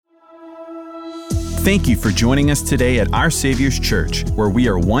Thank you for joining us today at Our Savior's Church, where we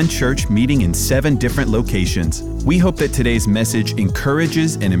are one church meeting in 7 different locations. We hope that today's message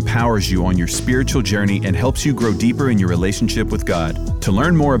encourages and empowers you on your spiritual journey and helps you grow deeper in your relationship with God. To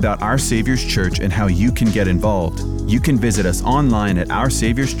learn more about Our Savior's Church and how you can get involved, you can visit us online at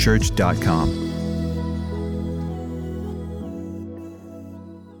oursaviorschurch.com.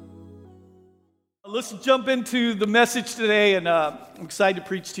 Let's jump into the message today, and I'm excited to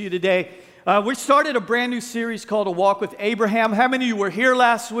preach to you today. We started a brand new series called A Walk with Abraham. How many of you were here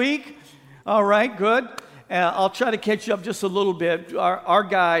last week? All right, good. I'll try to catch you up just a little bit. Our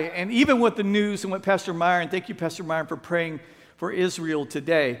guy, and even with the news and what Pastor Myron, thank you, Pastor Myron, for praying for Israel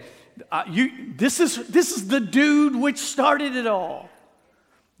today. This is the dude which started it all.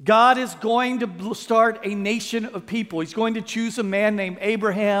 God is going to start a nation of people. He's going to choose a man named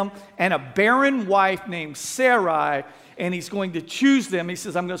Abraham and a barren wife named Sarai, and he's going to choose them. He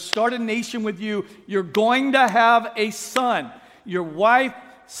says, I'm going to start a nation with you. You're going to have a son. Your wife,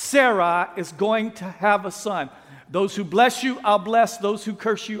 Sarah, is going to have a son. Those who bless you, I'll bless. Those who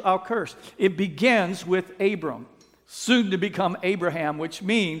curse you, I'll curse. It begins with Abram, soon to become Abraham, which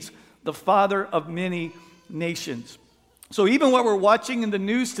means the father of many nations. So even what we're watching in the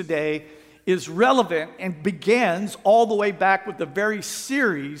news today is relevant and begins all the way back with the very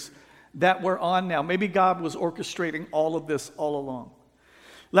series that we're on now. Maybe God was orchestrating all of this all along.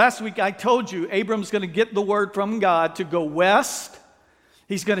 Last week I told you Abram's going to get the word from God to go west.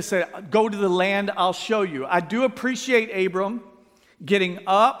 He's going to say, go to the land I'll show you. I do appreciate Abram getting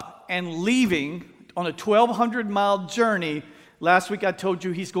up and leaving on a 1,200-mile journey. Last week I told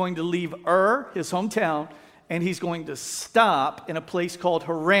you he's going to leave his hometown, and he's going to stop in a place called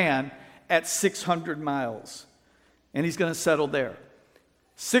Haran at 600 miles. And he's going to settle there.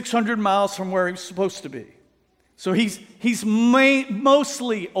 600 miles from where he's supposed to be. So he's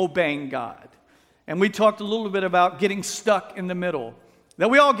mostly obeying God. And we talked a little bit about getting stuck in the middle. Now,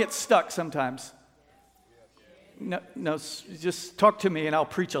 we all get stuck sometimes. No, just talk to me and I'll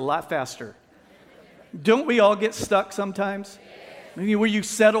preach a lot faster. Don't we all get stuck sometimes? Where you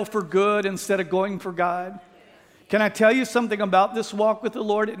settle for good instead of going for God? Can I tell you something about this walk with the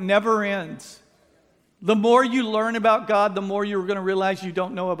Lord? It never ends. The more you learn about God, the more you're going to realize you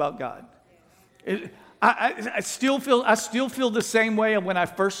don't know about God. I still feel the same way when I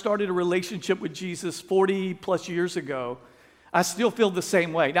first started a relationship with Jesus 40 plus years ago. I still feel the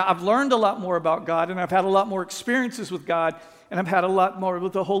same way. Now, I've learned a lot more about God, and I've had a lot more experiences with God, and I've had a lot more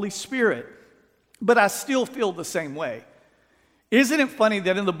with the Holy Spirit. But I still feel the same way. Isn't it funny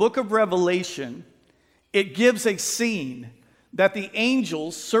that in the book of Revelation, it gives a scene that the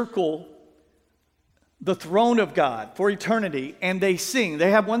angels circle the throne of God for eternity, and they sing. They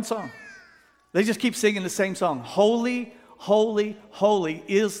have one song. They just keep singing the same song. Holy, holy, holy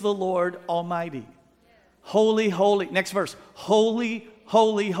is the Lord Almighty. Holy, holy. Next verse. Holy,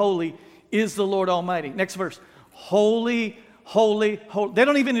 holy, holy is the Lord Almighty. Next verse. Holy, holy, holy. They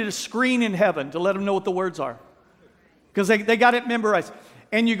don't even need a screen in heaven to let them know what the words are, because they got it memorized.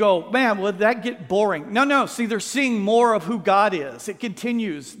 And you go, man, would that get boring? No. See, they're seeing more of who God is. It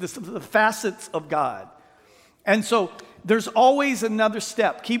continues, the facets of God. And so there's always another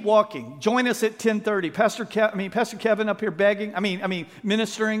step. Keep walking. Join us at 10:30. Pastor Kevin up here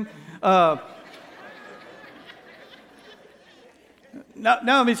ministering. No,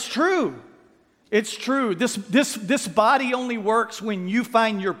 it's true. It's true. This body only works when you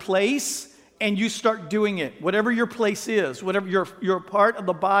find your place and you start doing it, whatever your place is, whatever you're a part of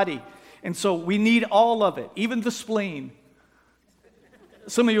the body. And so we need all of it, even the spleen.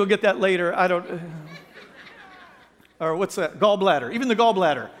 Some of you will get that later. Or what's that? Gallbladder. Even the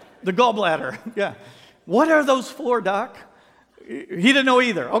gallbladder. The gallbladder. Yeah. What are those for, Doc? He didn't know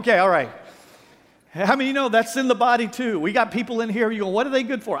either. Okay, all right. How many of you know that's in the body too? We got people in here, you go, what are they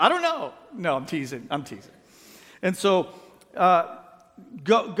good for? I don't know. No, I'm teasing. And so,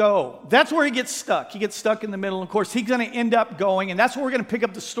 Go. That's where he gets stuck. He gets stuck in the middle. Of course, he's going to end up going, and that's where we're going to pick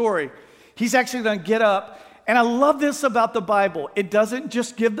up the story. He's actually going to get up, and I love this about the Bible. It doesn't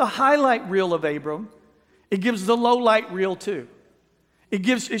just give the highlight reel of Abram. It gives the low light reel too.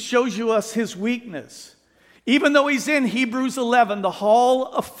 It shows you us his weakness. Even though he's in Hebrews 11, the hall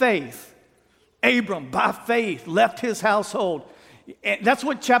of faith, Abram, by faith, left his household. And that's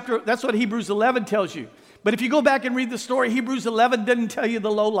what Hebrews 11 tells you. But if you go back and read the story, Hebrews 11 didn't tell you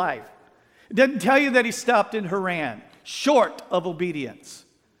the low life. It doesn't tell you that he stopped in Haran, short of obedience.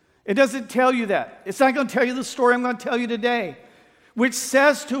 It doesn't tell you that. It's not going to tell you the story I'm going to tell you today, which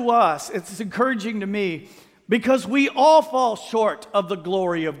says to us, it's encouraging to me, because we all fall short of the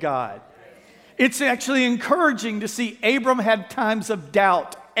glory of God. It's actually encouraging to see Abram had times of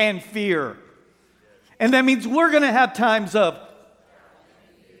doubt and fear. And that means we're going to have times of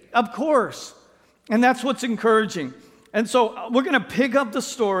course. And that's what's encouraging. And so we're going to pick up the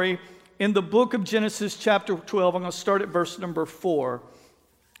story in the book of Genesis chapter 12. I'm going to start at verse number 4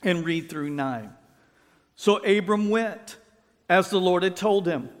 and read through 9. So Abram went as the Lord had told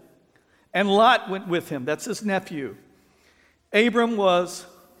him, and Lot went with him. That's his nephew. Abram was,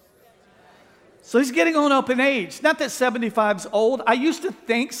 so he's getting on up in age. Not that 75's old. I used to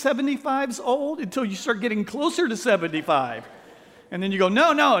think 75's old until you start getting closer to 75. And then you go,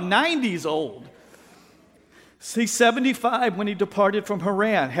 no, 90's old. See, 75 when he departed from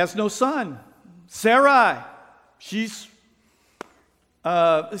Haran, has no son. Sarai, she's,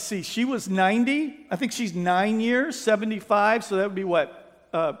 she was 90. I think she's 9 years, 75, so that would be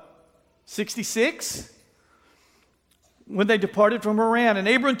what, 66? When they departed from Haran. And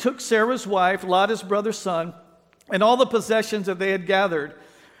Abram took Sarah's wife, Lot his brother's son, and all the possessions that they had gathered,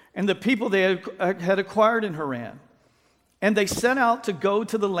 and the people they had acquired in Haran. And they set out to go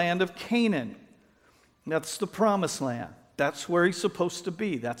to the land of Canaan. That's the promised land. That's where he's supposed to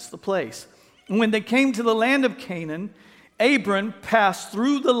be. That's the place. And when they came to the land of Canaan, Abram passed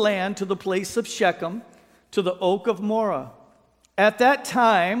through the land to the place of Shechem, to the oak of Moreh. At that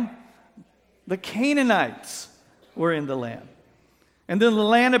time, the Canaanites were in the land. And then the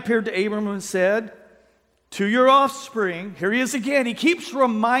land appeared to Abram and said, to your offspring, here he is again. He keeps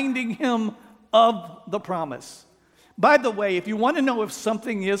reminding him of the promise. By the way, if you want to know if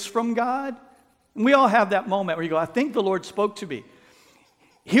something is from God, we all have that moment where you go, I think the Lord spoke to me.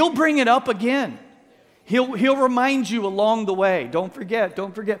 He'll bring it up again. He'll remind you along the way. Don't forget.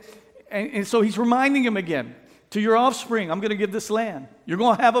 And so he's reminding him again. To your offspring, I'm going to give this land. You're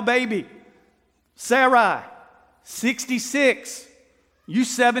going to have a baby. Sarai, 66. You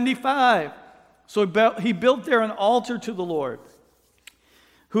 75. So he built there an altar to the Lord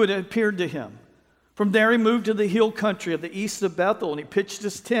who had appeared to him. From there he moved to the hill country of the east of Bethel, and he pitched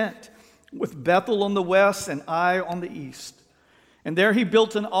his tent with Bethel on the west and Ai on the east. And there he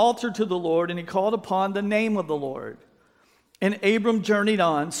built an altar to the Lord, and he called upon the name of the Lord. And Abram journeyed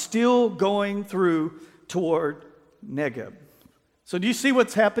on, still going through toward Negeb. So do you see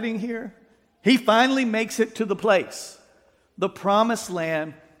what's happening here? He finally makes it to the place, the promised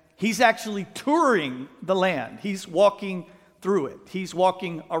land. He's actually touring the land. He's walking through it. He's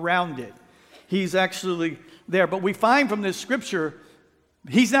walking around it. He's actually there. But we find from this scripture,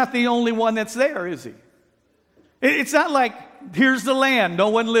 he's not the only one that's there, is he? It's not like, here's the land, no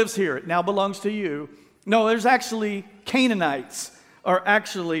one lives here, it now belongs to you. No, there's actually Canaanites are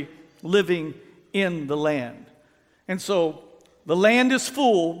actually living in the land. And so the land is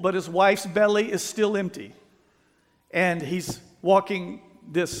full, but his wife's belly is still empty. And he's walking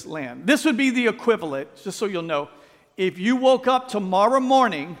this land. This would be the equivalent, just so you'll know, if you woke up tomorrow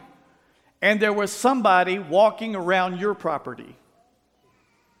morning and there was somebody walking around your property.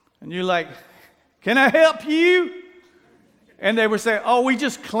 And you're like, can I help you? And they would say, oh, we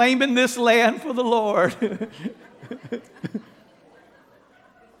just claiming this land for the Lord.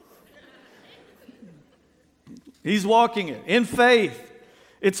 He's walking it in faith.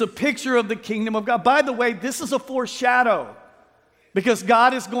 It's a picture of the kingdom of God. By the way, this is a foreshadow because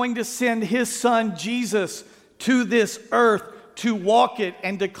God is going to send his son Jesus to this earth to walk it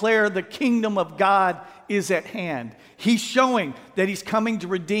and declare the kingdom of God is at hand. He's showing that he's coming to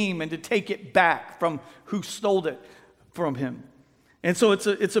redeem and to take it back from who stole it from him. And so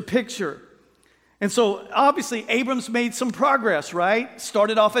it's a picture. And so obviously Abram's made some progress, right?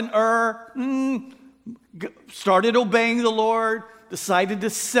 Started off in started obeying the Lord, decided to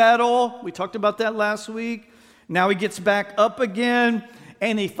settle. We talked about that last week. Now he gets back up again,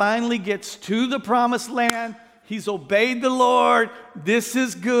 and he finally gets to the promised land. He's obeyed the Lord. This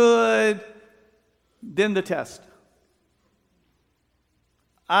is good. Then the test.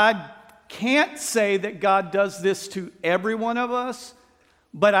 I can't say that God does this to every one of us,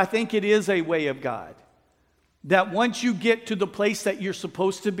 but I think it is a way of God. That once you get to the place that you're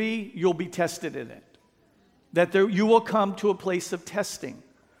supposed to be, you'll be tested in it. That you will come to a place of testing.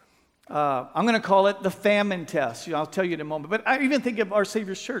 I'm going to call it the famine test. I'll tell you in a moment. But I even think of our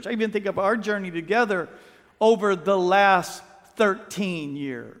Savior's Church. I even think of our journey together over the last 13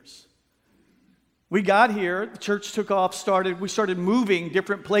 years. We got here, the church took off, we started moving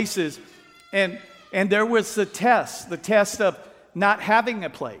different places, and there was the test of not having a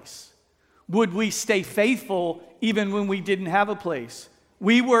place. Would we stay faithful even when we didn't have a place?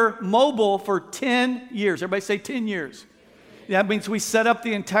 We were mobile for 10 years. Everybody say 10 years. That means we set up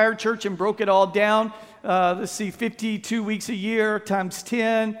the entire church and broke it all down. 52 weeks a year times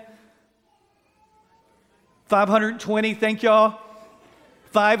 10. 520, thank y'all.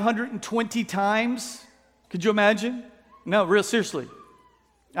 520 times Could you imagine? No, real seriously.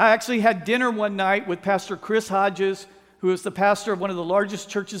 I actually had dinner one night with Pastor Chris Hodges, who is the pastor of one of the largest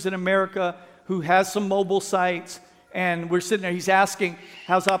churches in America, who has some mobile sites. And we're sitting there, he's asking,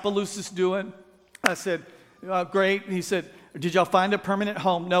 how's Opelousas doing? I said, great. And he said, did y'all find a permanent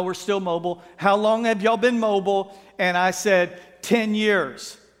home? No, we're still mobile. How long have y'all been mobile? And I said, 10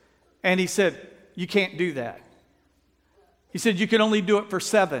 years. And he said, you can't do that. He said, you can only do it for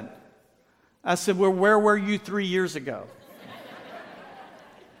 7. I said, well, where were you 3 years ago?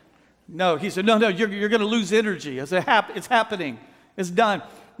 No, he said, no, you're going to lose energy. I said, it's happening. It's done.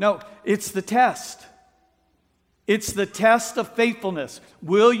 No, it's the test. It's the test of faithfulness.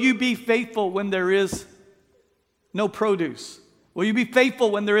 Will you be faithful when there is no produce? Will you be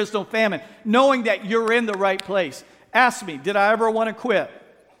faithful when there is no famine? Knowing that you're in the right place. Ask me, did I ever want to quit?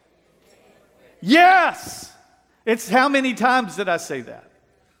 Yes! It's how many times did I say that?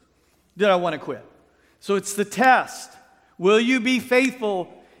 Did I want to quit? So it's the test. Will you be faithful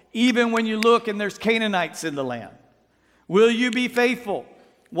even when you look and there's Canaanites in the land? Will you be faithful?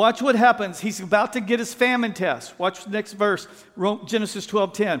 Watch what happens. He's about to get his famine test. Watch the next verse, Genesis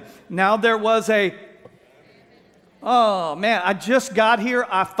 12:10. Now there was oh man, I just got here.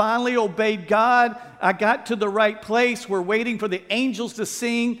 I finally obeyed God. I got to the right place. We're waiting for the angels to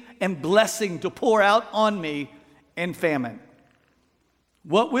sing and blessing to pour out on me in famine.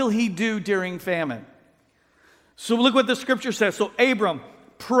 What will he do during famine? So look what the scripture says. So Abram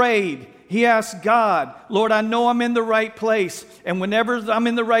prayed. He asked God, Lord, I know I'm in the right place. And whenever I'm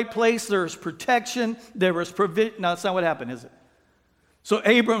in the right place, there's protection, there is provision. No, that's not what happened, is it? So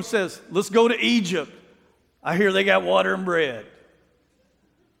Abram says, let's go to Egypt. I hear they got water and bread.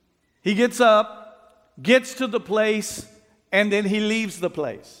 He gets up, gets to the place, and then he leaves the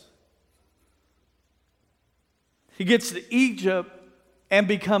place. He gets to Egypt and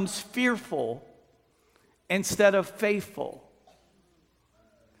becomes fearful instead of faithful.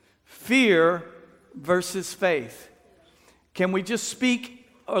 Fear versus faith. Can we just speak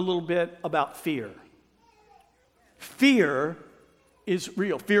a little bit about fear? Fear is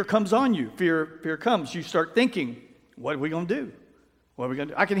real. Fear comes on you. Fear comes. You start thinking, what are we going to do? What are we going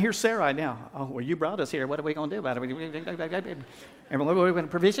to do? I can hear Sarah now. Oh, well, you brought us here. What are we going to do about it? And what are we going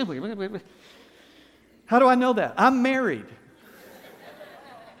to provision? How do I know that? I'm married.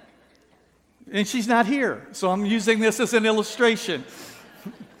 And she's not here. So I'm using this as an illustration.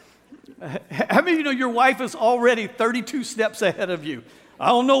 How many of you know your wife is already 32 steps ahead of you? I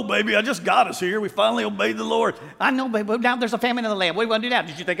don't know, baby. I just got us here. We finally obeyed the Lord. I know, baby. Now there's a famine in the land. What are you going to do now?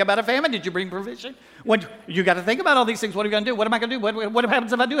 Did you think about a famine? Did you bring provision? You got to think about all these things. What are you going to do? What am I going to do? What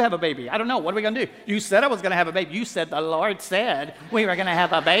happens if I do have a baby? I don't know. What are we going to do? You said I was going to have a baby. You said the Lord said we were going to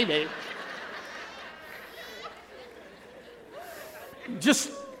have a baby. Just,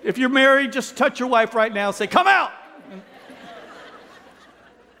 if you're married, just touch your wife right now and say, come out.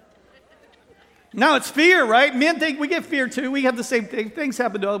 Now it's fear, right? Men think we get fear too. We have the same thing. Things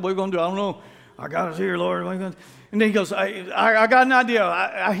happen to us. What are we going to do? I don't know. I got us here, Lord. And then he goes, I got an idea.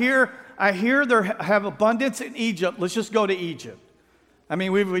 I hear there have abundance in Egypt. Let's just go to Egypt. I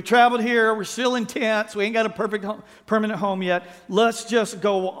mean, we traveled here. We're still in tents. We ain't got a permanent home yet. Let's just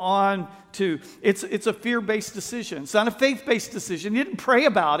go on to, it's a fear-based decision. It's not a faith-based decision. He didn't pray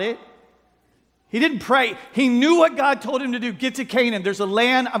about it. He didn't pray. He knew what God told him to do. Get to Canaan. There's a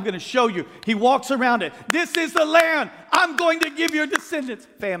land I'm going to show you. He walks around it. This is the land I'm going to give your descendants.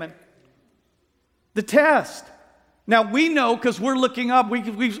 Famine. The test. Now we know, because we're looking up,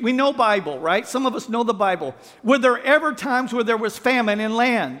 we know Bible, right? Some of us know the Bible. Were there ever times where there was famine in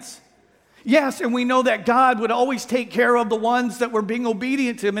lands? Yes, and we know that God would always take care of the ones that were being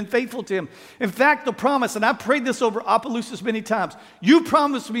obedient to him and faithful to him. In fact, the promise, and I prayed this over Opelousas many times, you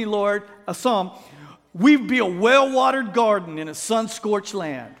promised me, Lord, a psalm, we'd be a well-watered garden in a sun-scorched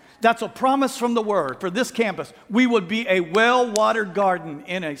land. That's a promise from the Word for this campus. We would be a well-watered garden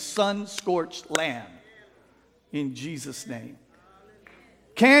in a sun-scorched land. In Jesus' name.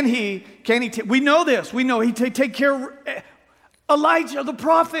 We know this. We know he take care of Elijah, the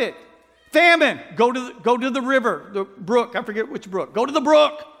prophet. Famine. Go to the river, the brook. I forget which brook. Go to the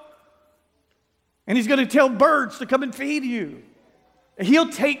brook. And he's going to tell birds to come and feed you. He'll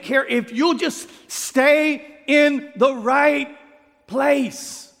take care if you'll just stay in the right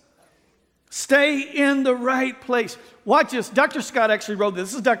place. Stay in the right place. Watch this. Dr. Scott actually wrote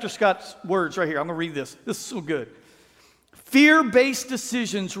this. This is Dr. Scott's words right here. I'm going to read this. This is so good. Fear-based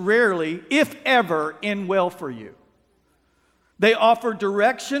decisions rarely, if ever, end well for you. They offer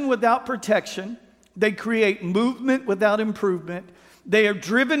direction without protection. They create movement without improvement. They are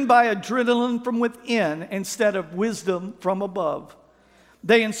driven by adrenaline from within instead of wisdom from above.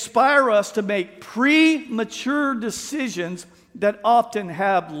 They inspire us to make premature decisions that often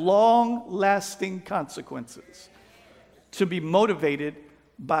have long-lasting consequences, to be motivated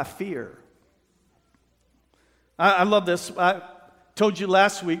by fear. I love this. I told you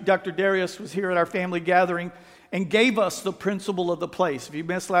last week, Dr. Darius was here at our family gathering and gave us the principle of the place. If you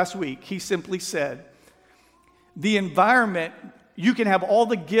missed last week, he simply said, the environment, you can have all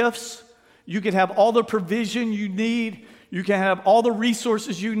the gifts, you can have all the provision you need, you can have all the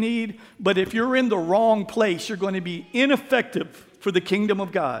resources you need, but if you're in the wrong place, you're going to be ineffective for the kingdom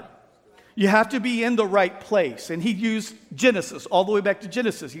of God. You have to be in the right place. And he used Genesis, all the way back to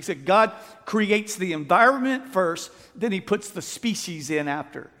Genesis. He said God creates the environment first, then he puts the species in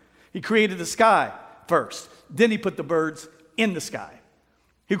after. He created the sky first, then he put the birds in the sky.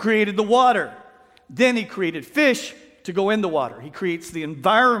 He created the water, then he created fish to go in the water. He creates the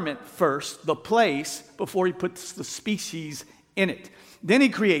environment first, the place, before he puts the species in it. Then he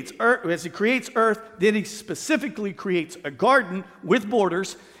creates earth. As he creates earth, then he specifically creates a garden with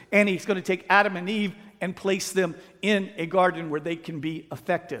borders, and he's going to take Adam and Eve and place them in a garden where they can be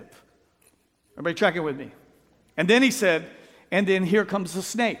effective. Everybody tracking with me? And then he said, and then here comes the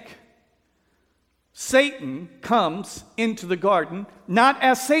snake. Satan comes into the garden, not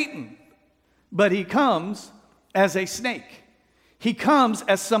as Satan, but he comes as a snake. He comes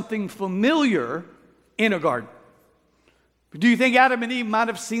as something familiar in a garden. Do you think Adam and Eve might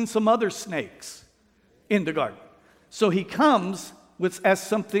have seen some other snakes in the garden? So he comes as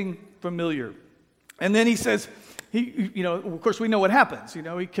something familiar. And then he says, of course we know what happens.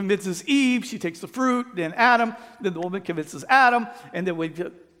 He convinces Eve, she takes the fruit, then Adam, then the woman convinces Adam, and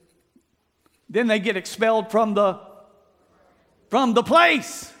then they get expelled from the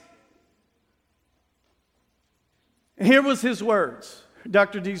place. And here was his words,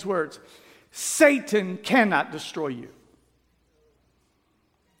 Dr. D's words. Satan cannot destroy you.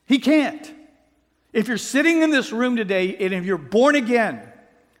 He can't. If you're sitting in this room today and if you're born again,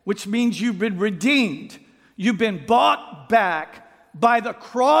 which means you've been redeemed, you've been bought back by the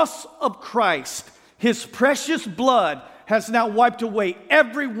cross of Christ, his precious blood has now wiped away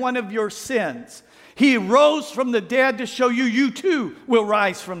every one of your sins. He rose from the dead to show you too will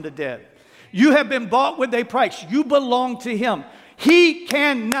rise from the dead. You have been bought with a price. You belong to him. He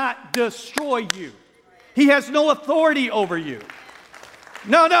cannot destroy you. He has no authority over you.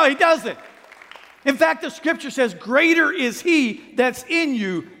 No, he doesn't. In fact, the scripture says, greater is he that's in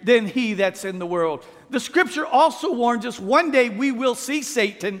you than he that's in the world. The scripture also warns us one day we will see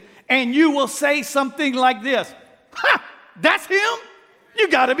Satan and you will say something like this. Ha! That's him? You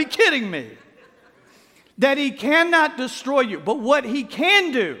got to be kidding me. That he cannot destroy you. But what he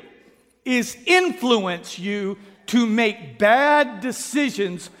can do is influence you to make bad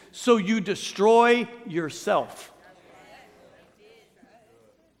decisions so you destroy yourself.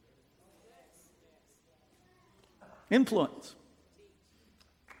 Influence.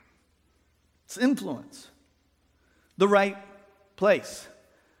 It's influence. The right place.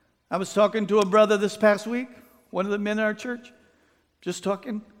 I was talking to a brother this past week, one of the men in our church, just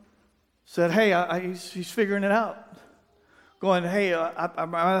talking, said, hey, he's figuring it out. Going, hey,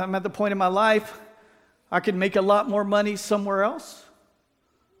 I'm at the point in my life, I can make a lot more money somewhere else.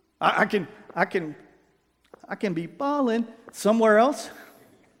 I can be balling somewhere else.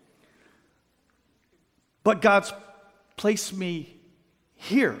 But God's placed me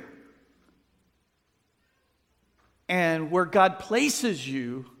here. And where God places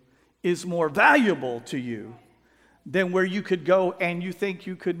you is more valuable to you than where you could go and you think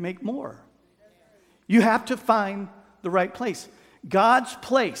you could make more. You have to find the right place. God's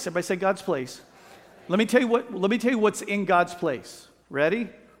place. Everybody say God's place. Let me tell you what's in God's place. Ready?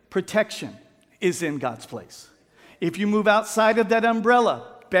 Protection is in God's place. If you move outside of that umbrella,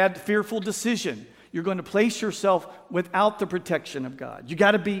 bad, fearful decision, you're going to place yourself without the protection of God. You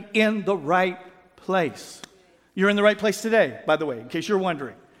got to be in the right place. You're in the right place today, by the way, in case you're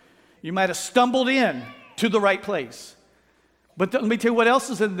wondering. You might have stumbled in to the right place. But let me tell you what else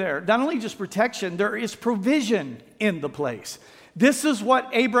is in there. Not only just protection, there is provision in the place. This is what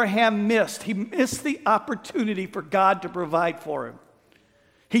Abraham missed. He missed the opportunity for God to provide for him.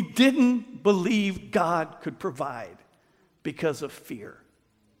 He didn't believe God could provide because of fear.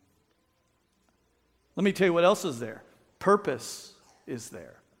 Let me tell you what else is there. Purpose is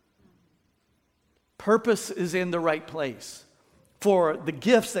there. Purpose is in the right place for the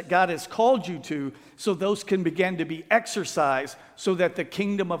gifts that God has called you to, so those can begin to be exercised so that the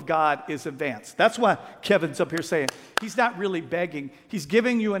kingdom of God is advanced. That's why Kevin's up here saying he's not really begging. He's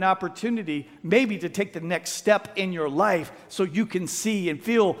giving you an opportunity maybe to take the next step in your life so you can see and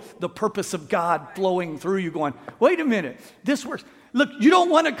feel the purpose of God flowing through you going, wait a minute, this works. Look, you don't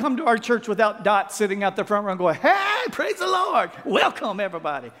want to come to our church without Dot sitting out the front row going, hey, praise the Lord. Welcome,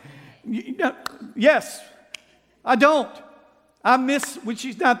 everybody. Yes, I don't. I miss when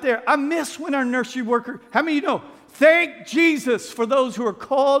she's not there. I miss when our nursery worker, how many of you know? Thank Jesus for those who are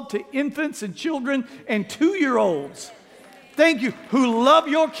called to infants and children and 2-year-olds. Thank you, who love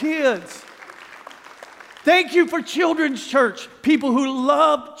your kids. Thank you for Children's Church, people who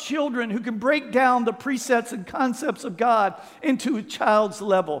love children, who can break down the precepts and concepts of God into a child's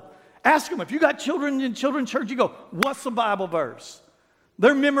level. Ask them, if you got children in Children's Church, you go, what's the Bible verse?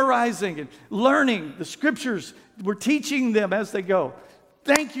 They're memorizing and learning the scriptures. We're teaching them as they go.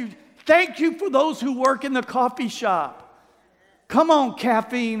 Thank you. Thank you for those who work in the coffee shop. Come on,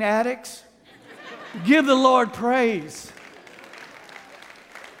 caffeine addicts. Give the Lord praise.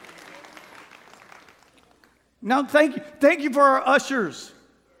 Now, thank you for our ushers.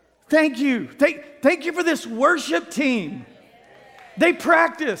 Thank you. Thank you for this worship team. They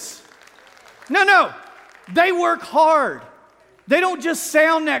practice. No. They work hard. They don't just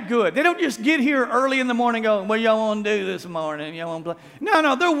sound that good. They don't just get here early in the morning going, what y'all want to do this morning? Y'all want to play?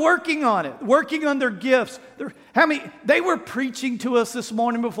 No, they're working on it, working on their gifts. They were preaching to us this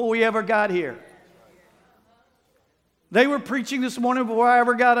morning before we ever got here. They were preaching this morning before I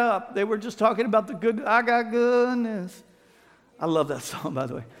ever got up. They were just talking about the good, I got goodness. I love that song, by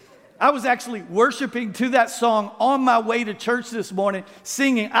the way. I was actually worshiping to that song on my way to church this morning,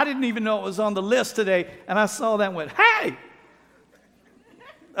 singing. I didn't even know it was on the list today, and I saw that and went, hey!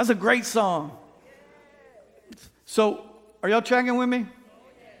 That's a great song. So, are y'all tracking with me?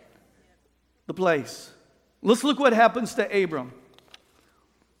 The place. Let's look what happens to Abram.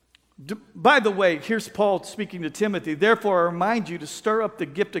 By the way, here's Paul speaking to Timothy. Therefore, I remind you to stir up the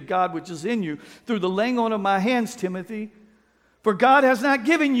gift of God which is in you through the laying on of my hands, Timothy. For God has not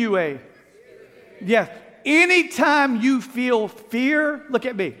given you anytime you feel fear, look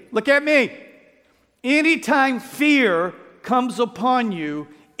at me. Anytime fear comes upon you,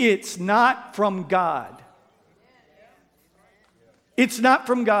 it's not from God. It's not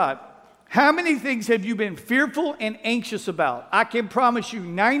from God. How many things have you been fearful and anxious about? I can promise you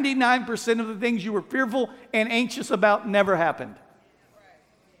 99% of the things you were fearful and anxious about never happened.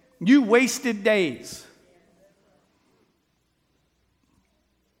 You wasted days.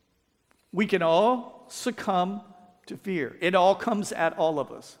 We can all succumb to fear. It all comes at all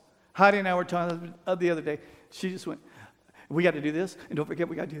of us. Heidi and I were talking the other day. She just went, we got to do this, and don't forget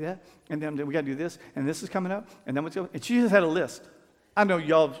we got to do that, and then we got to do this, and this is coming up, and then what's going. And she just had a list. I know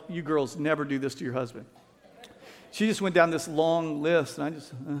you girls never do this to your husband. She just went down this long list, and I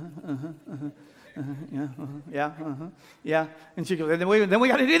just, yeah. And she goes, and then we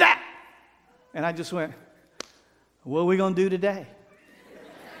got to do that. And I just went, what are we going to do today?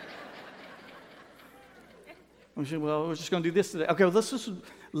 Well, we're just going to do this today. Okay, well,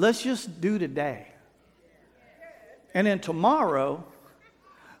 let's just do today. And then tomorrow,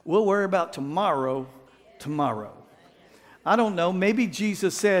 we'll worry about tomorrow. I don't know, maybe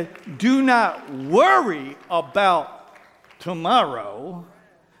Jesus said, do not worry about tomorrow,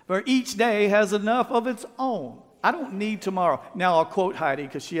 for each day has enough of its own. I don't need tomorrow. Now I'll quote Heidi,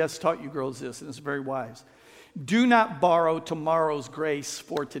 because she has taught you girls this, and it's very wise. Do not borrow tomorrow's grace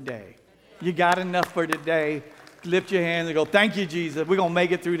for today. You got enough for today. Lift your hands and go, thank you, Jesus. We're going to make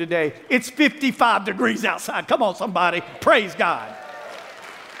it through today. It's 55 degrees outside. Come on, somebody. Praise God.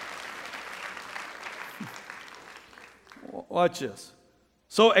 Watch this.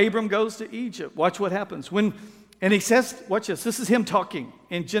 So Abram goes to Egypt. Watch what happens. And he says, watch this. This is him talking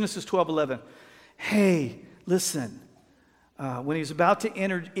in Genesis 12:11. Hey, listen. When he was about to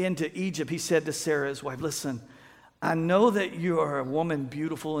enter into Egypt, he said to Sarah, his wife, listen, I know that you are a woman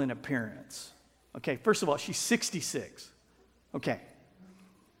beautiful in appearance. Okay, first of all, she's 66. Okay.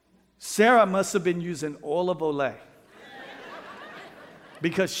 Sarah must have been using olive Olay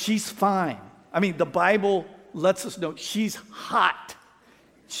because she's fine. I mean, the Bible lets us know she's hot.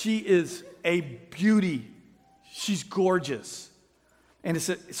 She is a beauty. She's gorgeous. And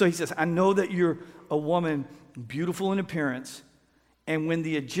so he says, I know that you're a woman beautiful in appearance, and when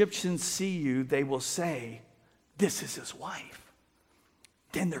the Egyptians see you, they will say, this is his wife.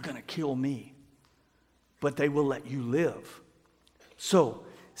 Then they're going to kill me, but they will let you live. So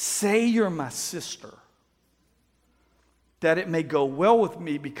say you're my sister, that it may go well with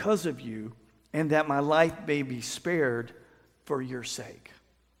me because of you, and that my life may be spared for your sake.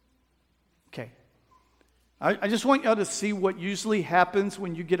 Okay. I just want y'all to see what usually happens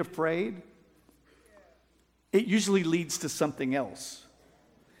when you get afraid. It usually leads to something else.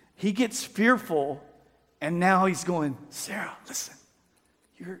 He gets fearful, and now he's going, Sarah, listen,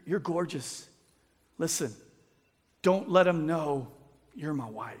 you're gorgeous. Listen, don't let him know you're my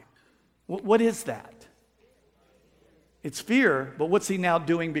wife. What is that? It's fear, but what's he now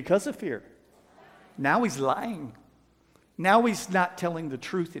doing because of fear? Now he's lying. Now he's not telling the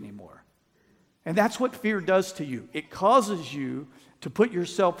truth anymore. And that's what fear does to you. It causes you to put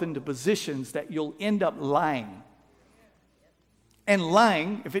yourself into positions that you'll end up lying. And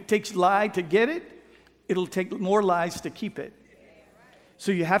lying, if it takes lie to get it, it'll take more lies to keep it.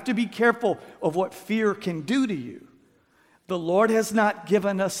 So you have to be careful of what fear can do to you. The Lord has not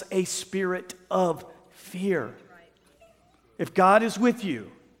given us a spirit of fear. If God is with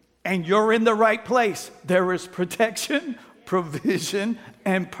you and you're in the right place, there is protection, provision,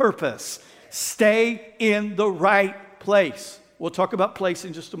 and purpose. Stay in the right place. We'll talk about place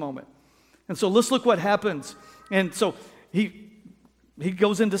in just a moment. And so let's look what happens. And so he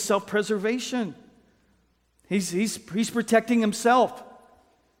goes into self-preservation. He's protecting himself.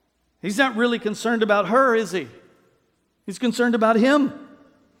 He's not really concerned about her, is he? He's concerned about him.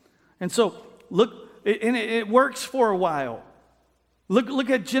 And so look, and it works for a while. Look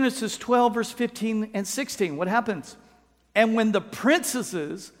at Genesis 12, verse 15 and 16. What happens? And when the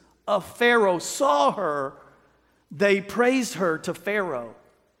princesses of Pharaoh saw her, they praised her to Pharaoh.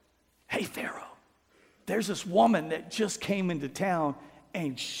 Hey, Pharaoh, there's this woman that just came into town,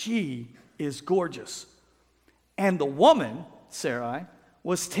 and she is gorgeous. And the woman, Sarai,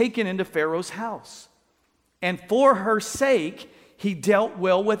 was taken into Pharaoh's house. And for her sake, he dealt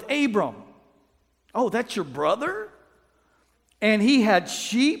well with Abram. Oh, that's your brother? And he had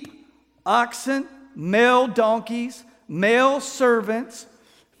sheep, oxen, male donkeys, male servants,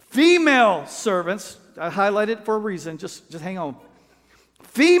 female servants. I highlighted it for a reason. Just hang on.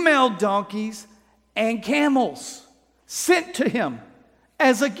 Female donkeys and camels sent to him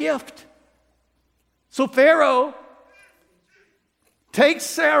as a gift. So Pharaoh takes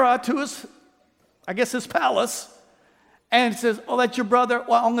Sarah to his palace and says, oh, that's your brother?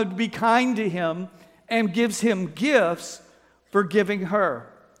 Well, I'm going to be kind to him, and gives him gifts for giving her.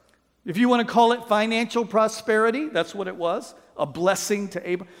 If you want to call it financial prosperity, that's what it was, a blessing to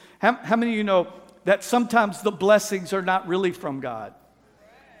Abraham. How many of you know that sometimes the blessings are not really from God?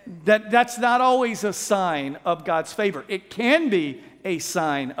 That's not always a sign of God's favor. It can be a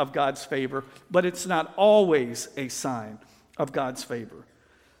sign of God's favor, but it's not always a sign of God's favor.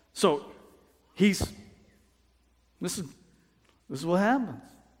 So this is what happens.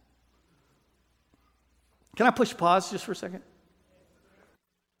 Can I push pause just for a second?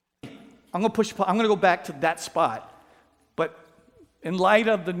 I'm going to go back to that spot. But in light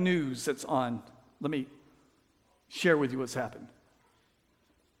of the news that's on, let me share with you what's happened.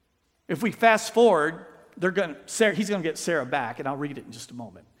 If we fast forward, he's going to get Sarah back, and I'll read it in just a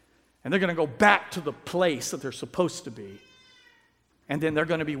moment. And they're going to go back to the place that they're supposed to be. And then they're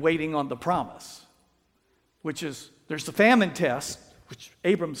going to be waiting on the promise, which is, there's the famine test, which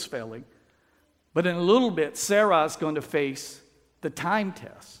Abram's failing. But in a little bit, Sarah's going to face the time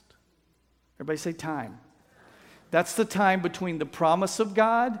test. Everybody say time. That's the time between the promise of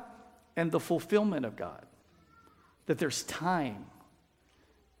God and the fulfillment of God. That there's time.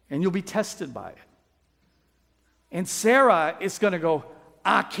 And you'll be tested by it. And Sarah is going to go,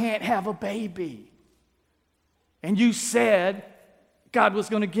 I can't have a baby. And you said God was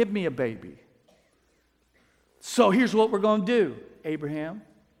going to give me a baby. So here's what we're going to do, Abraham.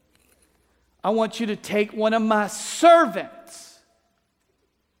 I want you to take one of my servants.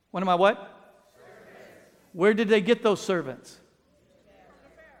 One of my what? Servants. Where did they get those servants?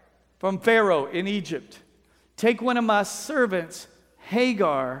 From Pharaoh in Egypt. Take one of my servants,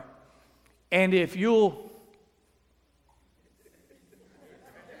 Hagar, and if you'll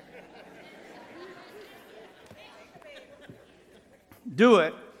do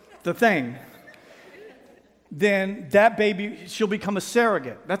it, the thing, then that baby, she'll become a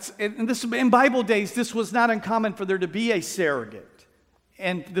surrogate. And this, in Bible days, this was not uncommon for there to be a surrogate.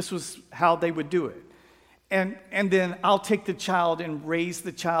 And this was how they would do it. And then I'll take the child and raise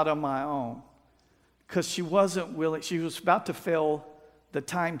the child on my own. Because she wasn't willing, she was about to fail the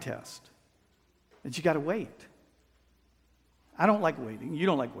time test. And you got to wait. I don't like waiting. You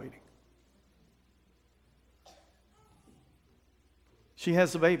don't like waiting. She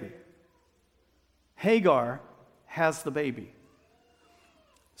has the baby. Hagar has the baby.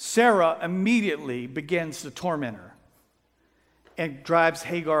 Sarah immediately begins to torment her and drives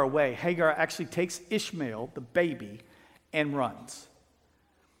Hagar away. Hagar actually takes Ishmael, the baby, and runs.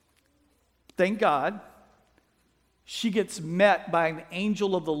 Thank God, she gets met by an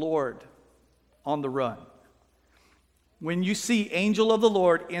angel of the Lord on the run. When you see angel of the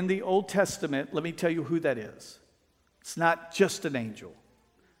Lord in the Old Testament, let me tell you who that is. It's not just an angel.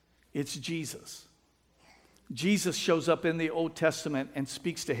 It's Jesus. Jesus shows up in the Old Testament and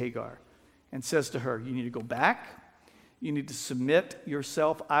speaks to Hagar and says to her, you need to go back. You need to submit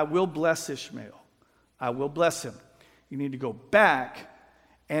yourself. I will bless Ishmael. I will bless him. You need to go back.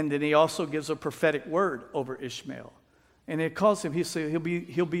 And then he also gives a prophetic word over Ishmael. And it calls him,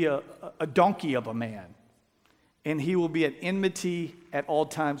 he'll be a donkey of a man. And he will be at enmity at all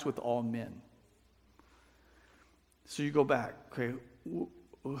times with all men. So you go back. Okay,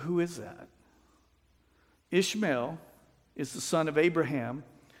 who is that? Ishmael is the son of Abraham,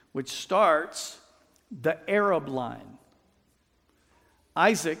 which starts the Arab line.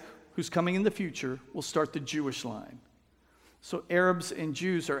 Isaac, who's coming in the future, will start the Jewish line. So Arabs and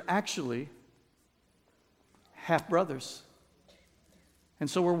Jews are actually half-brothers. And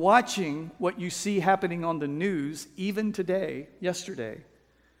so we're watching what you see happening on the news, even today, yesterday.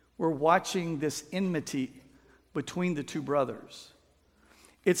 We're watching this enmity between the two brothers.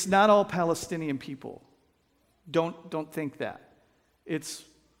 It's not all Palestinian people. Don't think that. It's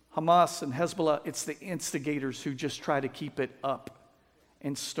Hamas and Hezbollah. It's the instigators who just try to keep it up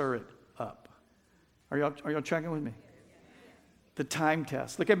and stir it up. Are y'all tracking with me? The time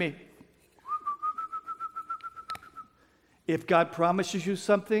test. Look at me. If God promises you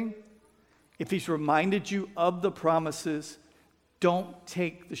something, if he's reminded you of the promises, don't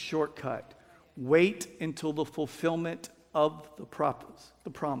take the shortcut. Wait until the fulfillment of the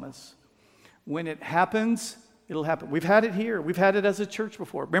promise. When it happens, it'll happen. We've had it here. We've had it as a church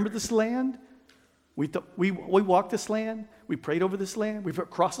before. Remember this land? We walked this land. We prayed over this land. We put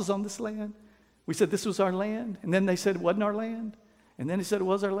crosses on this land. We said this was our land. And then they said it wasn't our land. And then they said it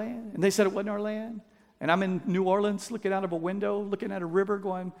was our land. And they said it wasn't our land. And I'm in New Orleans looking out of a window, looking at a river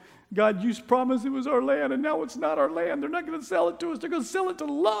going, God, you promised it was our land, and now it's not our land. They're not going to sell it to us. They're going to sell it to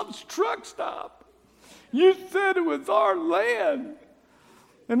Love's Truck Stop. You said it was our land.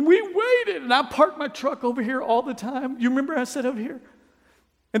 And we waited, and I parked my truck over here all the time. You remember I said over here?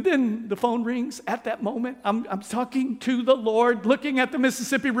 And then the phone rings at that moment. I'm talking to the Lord, looking at the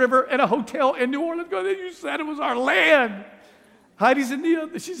Mississippi River at a hotel in New Orleans, going, you said it was our land. Heidi's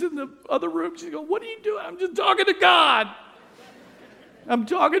she's in the other room. She's going, what are you doing? I'm just talking to God. I'm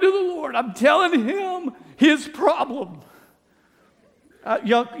talking to the Lord. I'm telling him his problem.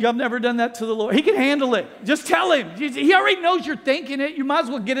 Y'all have never done that to the Lord. He can handle it. Just tell him. He already knows you're thinking it. You might as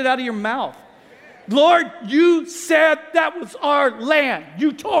well get it out of your mouth. Lord, you said that was our land.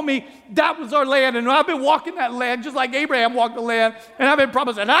 You told me that was our land. And I've been walking that land just like Abraham walked the land. And I've been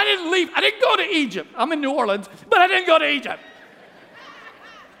promised. And I didn't leave. I didn't go to Egypt. I'm in New Orleans, but I didn't go to Egypt.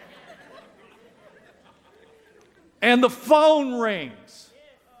 And the phone rings.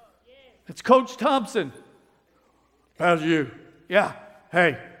 It's Coach Thompson. How's you? Yeah.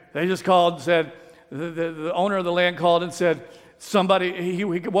 Hey, they just called and said, the owner of the land called and said, he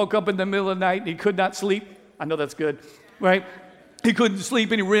woke up in the middle of the night and he could not sleep. I know that's good, right? He couldn't sleep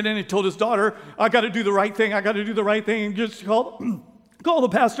and he ran in and told his daughter, I got to do the right thing. I got to do the right thing. And just call the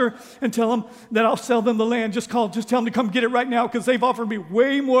pastor and tell him that I'll sell them the land. Just tell them to come get it right now because they've offered me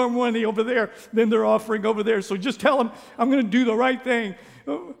way more money over there than they're offering over there. So just tell them I'm going to do the right thing.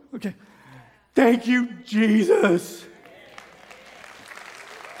 Oh, okay. Thank you, Jesus.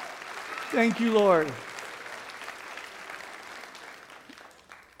 Thank you, Lord.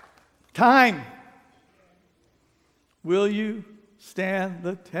 Time. Will you stand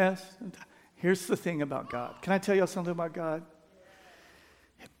the test? Here's the thing about God. Can I tell you something about God?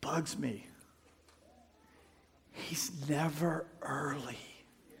 It bugs me. He's never early.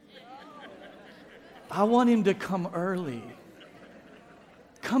 I want him to come early.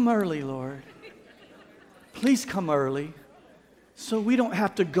 Come early, Lord. Please come early so we don't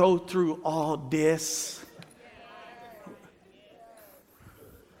have to go through all this.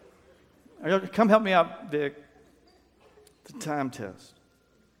 Come help me out, Vic. The time test.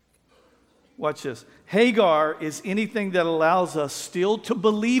 Watch this. Hagar is anything that allows us still to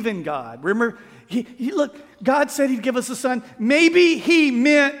believe in God. Remember, look, God said he'd give us a son. Maybe he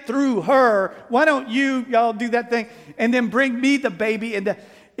meant through her. Why don't y'all do that thing and then bring me the baby? And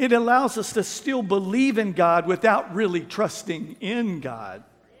it allows us to still believe in God without really trusting in God.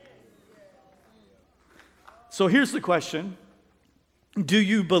 So here's the question. Do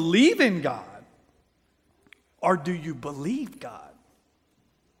you believe in God or do you believe God?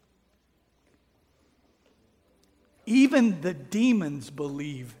 Even the demons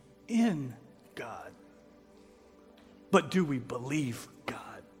believe in God. But do we believe God?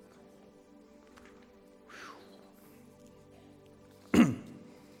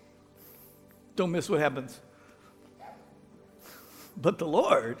 Don't miss what happens. But the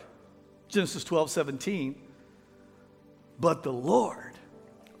Lord, Genesis 12:17, but the Lord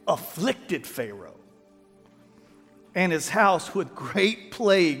afflicted Pharaoh and his house with great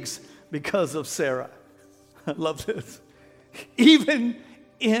plagues because of Sarah. I love this. Even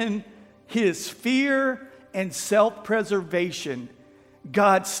in his fear and self-preservation,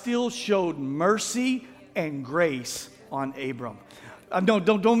 God still showed mercy and grace on Abram. No,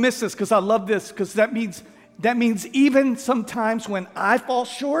 don't miss this, because I love this, because that means even sometimes when I fall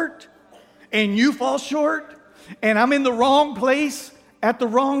short and you fall short and I'm in the wrong place at the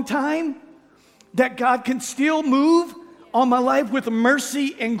wrong time, that God can still move on my life with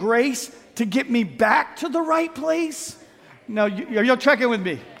mercy and grace to get me back to the right place. Now, you're tracking with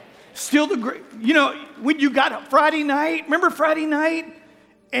me. Still when you got Friday night, remember Friday night?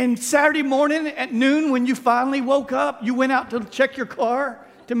 And Saturday morning at noon, when you finally woke up, you went out to check your car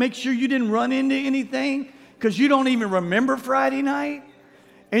to make sure you didn't run into anything because you don't even remember Friday night.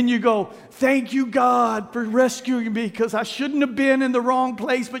 And you go, thank you, God, for rescuing me because I shouldn't have been in the wrong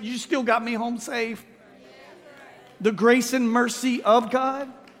place, but you still got me home safe. The grace and mercy of God.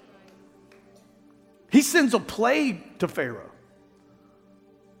 He sends a plague to Pharaoh,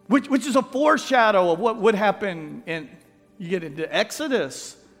 which is a foreshadow of what would happen you get into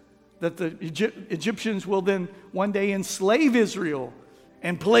Exodus, that the Egyptians will then one day enslave Israel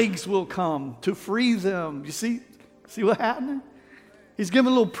and plagues will come to free them. You see what happened? He's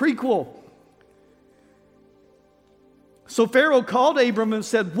giving a little prequel. So Pharaoh called Abram and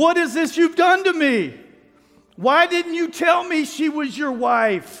said, "What is this you've done to me? Why didn't you tell me she was your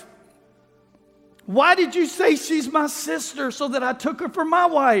wife? Why did you say she's my sister so that I took her for my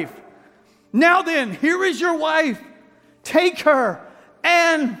wife? Now then, here is your wife. Take her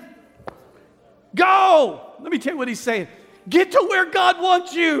and go." Let me tell you what he's saying. Get to where God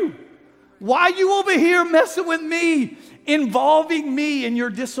wants you. Why are you over here messing with me, involving me in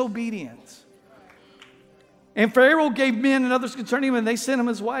your disobedience? And Pharaoh gave men and others concerning him, and they sent him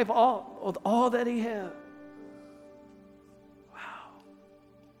his wife, all that he had. Wow.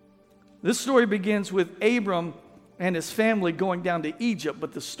 This story begins with Abram and his family going down to Egypt,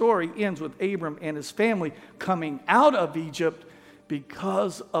 but the story ends with Abram and his family coming out of Egypt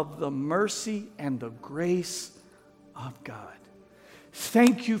because of the mercy and the grace of God.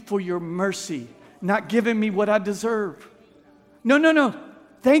 Thank you for your mercy, not giving me what I deserve. No.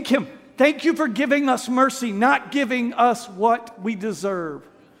 Thank him. Thank you for giving us mercy, not giving us what we deserve.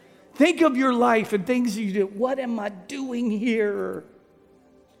 Think of your life and things you do. What am I doing here?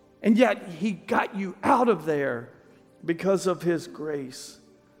 And yet he got you out of there because of his grace.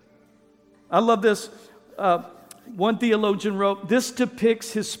 I love this. One theologian wrote, "This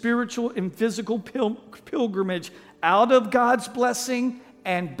depicts his spiritual and physical pilgrimage out of God's blessing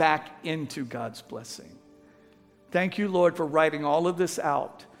and back into God's blessing." Thank you, Lord, for writing all of this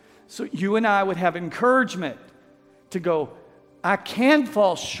out so you and I would have encouragement to go, I can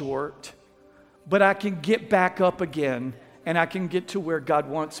fall short, but I can get back up again and I can get to where God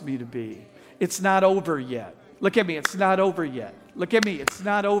wants me to be. It's not over yet. Look at me, it's not over yet. Look at me, it's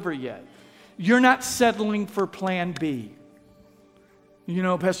not over yet. You're not settling for plan B. You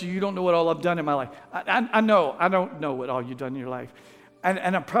know, Pastor, you don't know what all I've done in my life. I know, I don't know what all you've done in your life.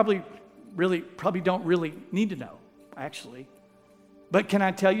 And I probably don't really need to know, actually. But can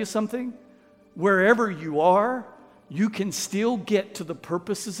I tell you something? Wherever you are, you can still get to the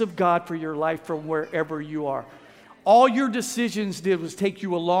purposes of God for your life from wherever you are. All your decisions did was take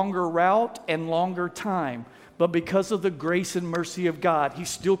you a longer route and longer time. But because of the grace and mercy of God, He's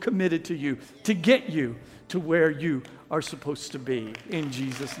still committed to you to get you to where you are supposed to be. In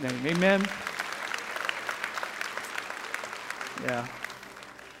Jesus' name, amen? Yeah.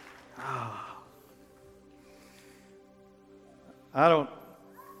 I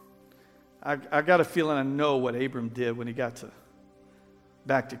got a feeling I know what Abram did when he got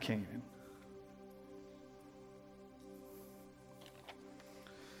back to Canaan.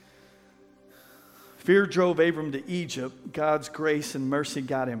 Fear drove Abram to Egypt. God's grace and mercy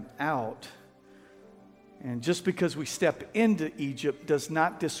got him out. And just because we step into Egypt does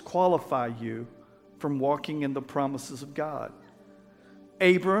not disqualify you from walking in the promises of God.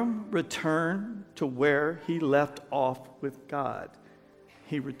 Abram returned to where he left off with God.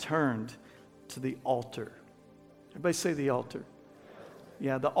 He returned to the altar. Everybody say the altar.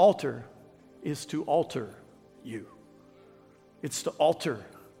 Yeah, the altar is to alter you. It's to alter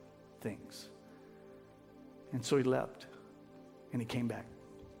things. And so he left, and he came back,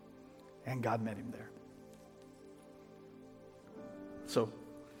 and God met him there. So,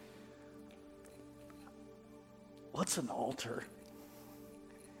 what's an altar?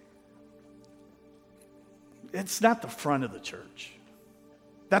 It's not the front of the church.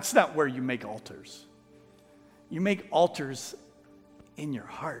 That's not where you make altars. You make altars in your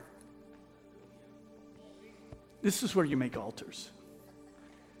heart. This is where you make altars.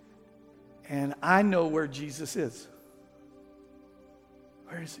 And I know where Jesus is.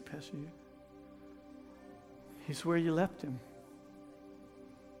 Where is he, Pastor? He's where you left him.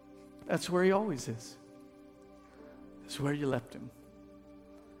 That's where he always is. It's where you left him.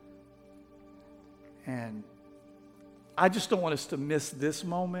 And I just don't want us to miss this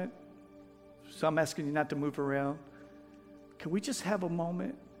moment. So I'm asking you not to move around. Can we just have a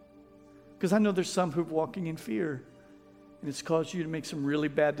moment? Because I know there's some who are walking in fear, and it's caused you to make some really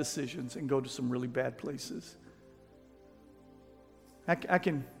bad decisions and go to some really bad places. I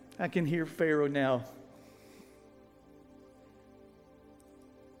can hear Pharaoh now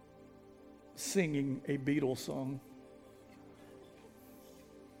singing a Beatles song.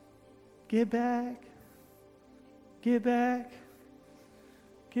 Get back, get back,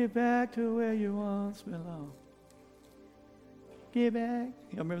 get back to where you once belong. Get back.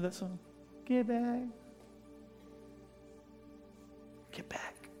 Y'all remember that song? Get back. Get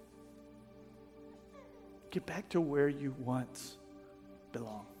back. Get back to where you once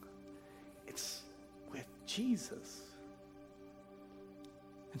belong. It's with Jesus.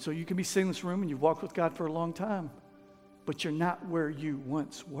 And so you can be sitting in this room and you've walked with God for a long time, but you're not where you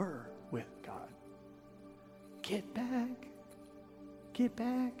once were with God. Get back. Get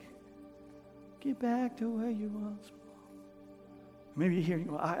back. Get back to where you once belong. Maybe you're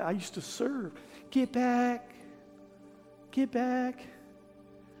hearing, well, I used to serve. Get back. Get back.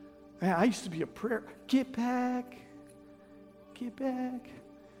 Man, I used to be a prayer. Get back. Get back.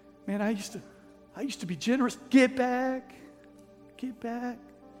 Man, I used to be generous. Get back. Get back.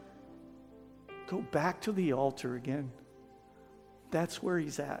 Go back to the altar again. That's where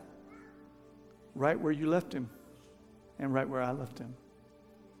he's at. Right where you left him and right where I left him.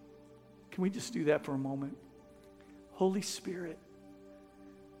 Can we just do that for a moment? Holy Spirit,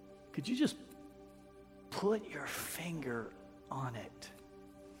 could you just put your finger on it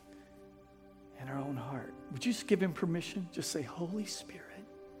in our own heart? Would you just give him permission? Just say, Holy Spirit,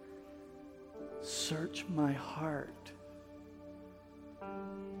 search my heart.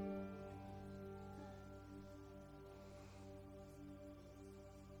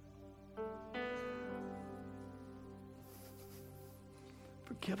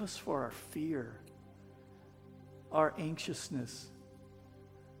 Forgive us for our fear, our anxiousness,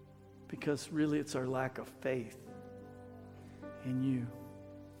 because really it's our lack of faith in you.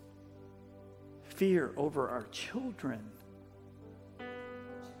 Fear over our children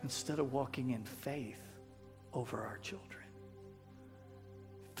instead of walking in faith over our children.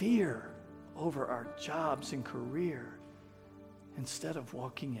 Fear over our jobs and career instead of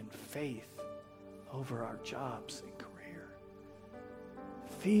walking in faith over our jobs and career.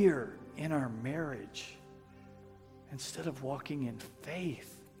 Fear in our marriage instead of walking in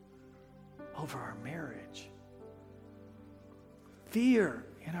faith over our marriage. Fear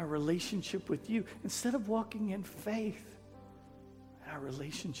in our relationship with you instead of walking in faith in our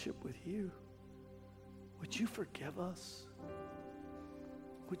relationship with you. Would you forgive us?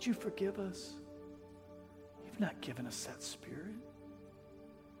 Would you forgive us? You've not given us that spirit.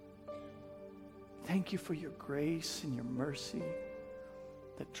 Thank you for your grace and your mercy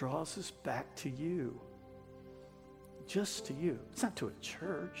that draws us back to you. Just to you. It's not to a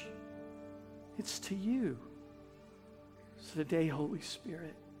church. It's to you. So today, Holy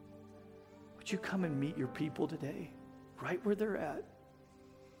Spirit, would you come and meet your people today, right where they're at?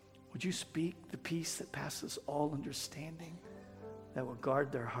 Would you speak the peace that passes all understanding, that will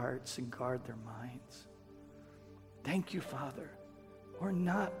guard their hearts and guard their minds? Thank you, Father. We're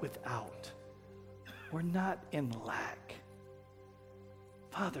not without. We're not in lack.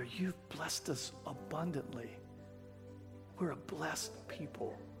 Father, you've blessed us abundantly. We're a blessed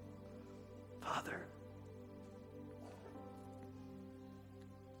people. Father,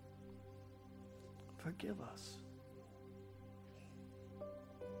 forgive us.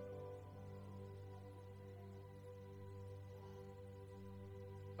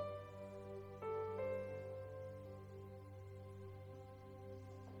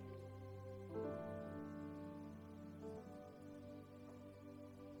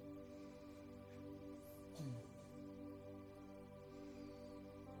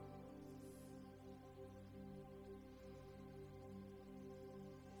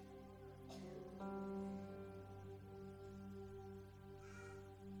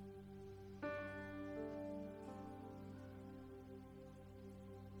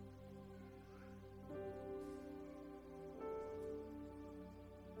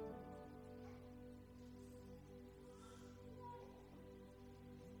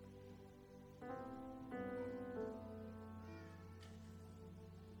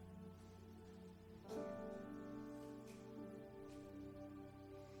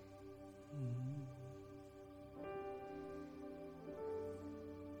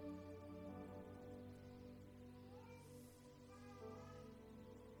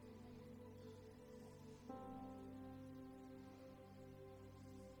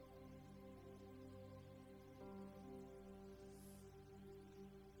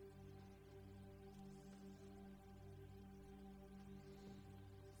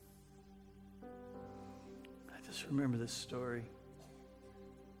 just remember this story.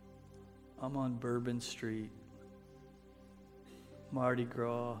 I'm on Bourbon Street, Mardi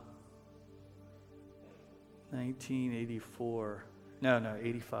Gras, 1984. No,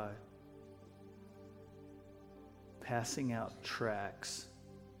 85. Passing out tracts.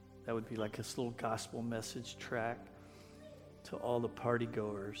 That would be like this little gospel message track to all the party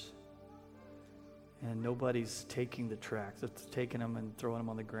goers. And nobody's taking the tracts. It's taking them and throwing them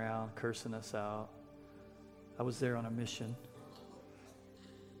on the ground, cursing us out. I was there on a mission.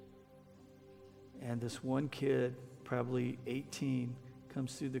 And this one kid, probably 18,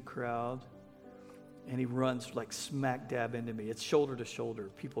 comes through the crowd and he runs like smack dab into me. It's shoulder to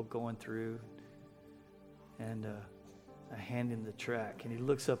shoulder, people going through. And I hand him the track and he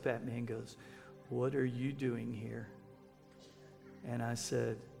looks up at me and goes, "What are you doing here?" And I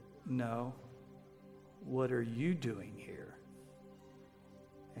said, "No, what are you doing here?"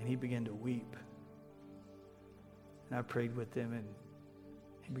 And he began to weep. And I prayed with him, and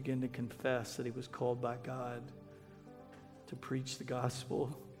he began to confess that he was called by God to preach the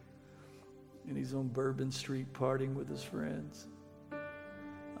gospel. And he's on Bourbon Street partying with his friends.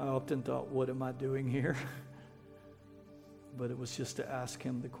 I often thought, what am I doing here? But it was just to ask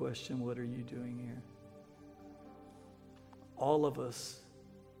him the question, what are you doing here? All of us,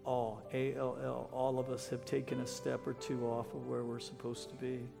 A-L-L, all of us have taken a step or two off of where we're supposed to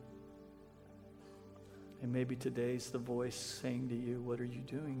be. And maybe today's the voice saying to you, what are you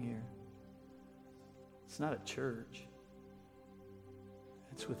doing here? It's not a church.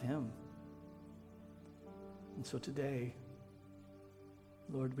 It's with him. And so today,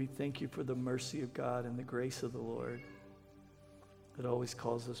 Lord, we thank you for the mercy of God and the grace of the Lord that always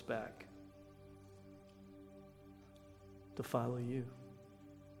calls us back to follow you.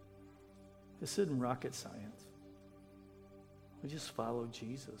 This isn't rocket science. We just follow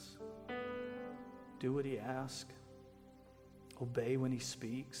Jesus. Do what he asks. Obey when he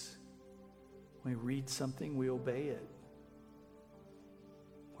speaks. When we read something, we obey it.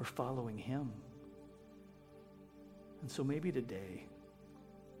 We're following him. And so maybe today,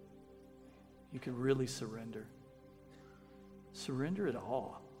 you can really surrender. Surrender it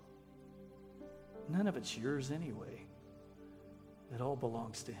all. None of it's yours anyway. It all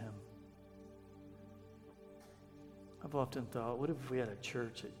belongs to him. I've often thought, what if we had a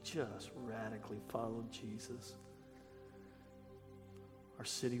church that just radically followed Jesus? Our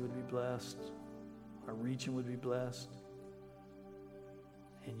city would be blessed. Our region would be blessed.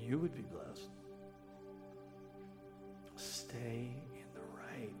 And you would be blessed. Stay in the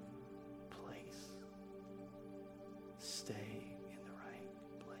right place. Stay in the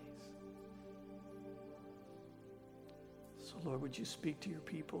right place. So, Lord, would you speak to your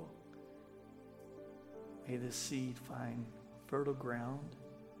people? May this seed find fertile ground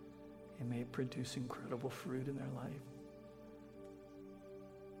and may it produce incredible fruit in their life.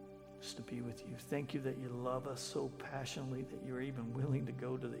 Just to be with you. Thank you that you love us so passionately that you're even willing to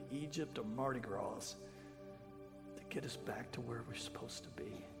go to the Egypt of Mardi Gras to get us back to where we're supposed to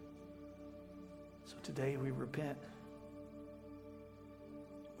be. So today we repent.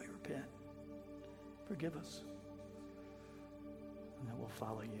 We repent. Forgive us. And then we'll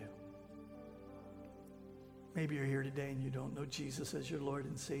follow you. Maybe you're here today and you don't know Jesus as your Lord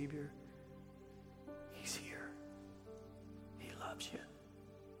and Savior. He's here. He loves you.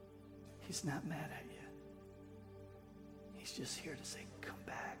 He's not mad at you. He's just here to say, come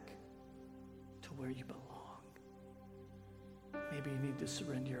back to where you belong. Maybe you need to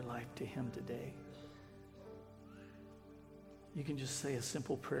surrender your life to him today. You can just say a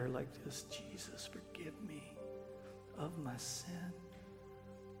simple prayer like this: Jesus, forgive me of my sin.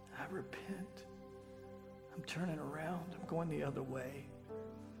 I repent. I'm turning around. I'm going the other way.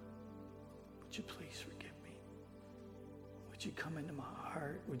 Would you please forgive me? Would you come into my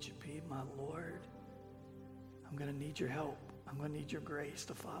heart? Would you be my Lord? I'm going to need your help. I'm going to need your grace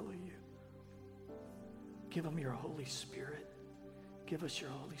to follow you. Give them your Holy Spirit. Give us your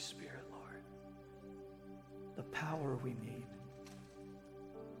Holy Spirit, Lord. The power we need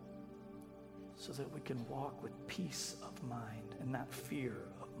so that we can walk with peace of mind and not fear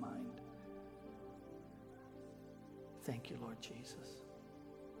of mind. Thank you, Lord Jesus.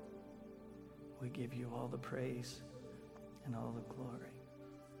 We give you all the praise and all the glory.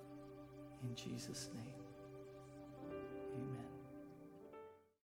 In Jesus' name.